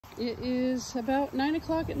It is about 9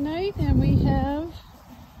 o'clock at night and we have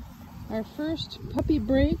our first puppy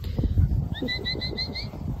break.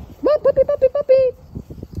 Whoa, puppy, puppy, puppy!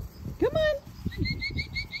 Come on!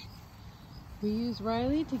 We use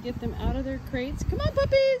Riley to get them out of their crates. Come on,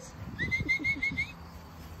 puppies!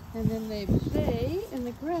 And then they play in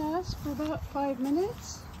the grass for about 5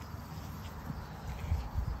 minutes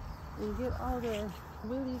and get all their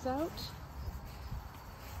willies out.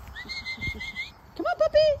 Come on,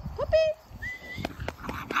 puppy! Puppy!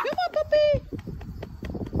 Come on, puppy!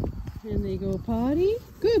 And they go potty.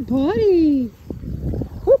 Good potty!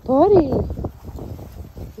 Good potty!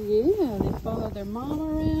 Yeah, they follow their mom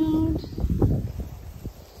around.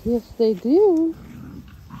 Yes, they do.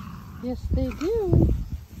 Yes, they do.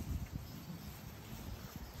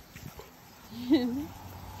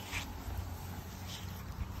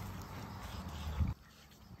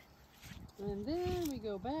 And then we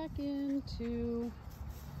go back into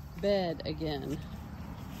bed again.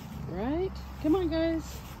 Right? Come on,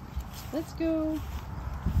 guys. Let's go.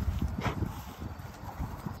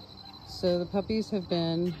 So the puppies have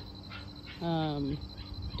been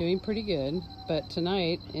doing pretty good, but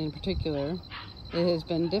tonight in particular, it has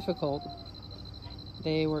been difficult.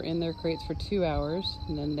 They were in their crates for 2 hours,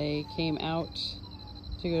 and then they came out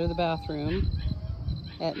to go to the bathroom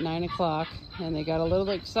at 9 o'clock, and they got a little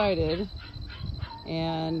excited,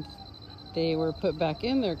 and they were put back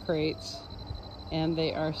in their crates, and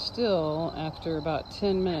they are still, after about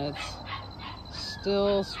 10 minutes,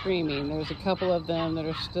 still screaming. There's a couple of them that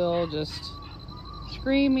are still just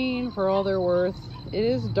screaming for all they're worth. It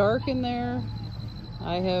is dark in there.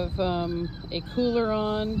 I have a cooler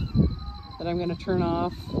on that I'm going to turn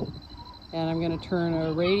off, and I'm going to turn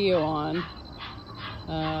a radio on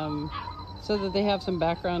so that they have some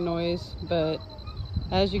background noise, but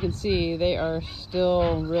as you can see, they are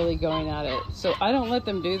still really going at it. So I don't let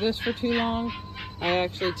them do this for too long. I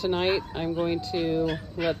actually, tonight, I'm going to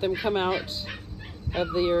let them come out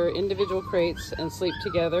of their individual crates and sleep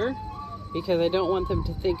together, because I don't want them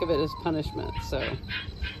to think of it as punishment. So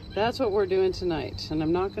that's what we're doing tonight. And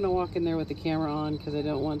I'm not going to walk in there with the camera on because I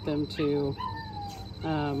don't want them to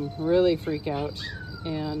really freak out.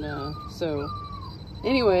 And so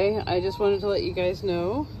anyway, I just wanted to let you guys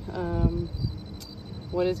know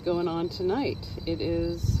what is going on tonight. It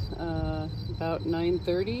is about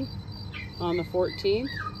 9:30 on the 14th,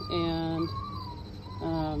 and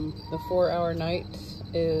the 4-hour night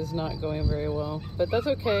is not going very well, but that's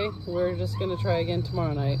okay. We're just going to try again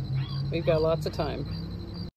tomorrow night. We've got lots of time.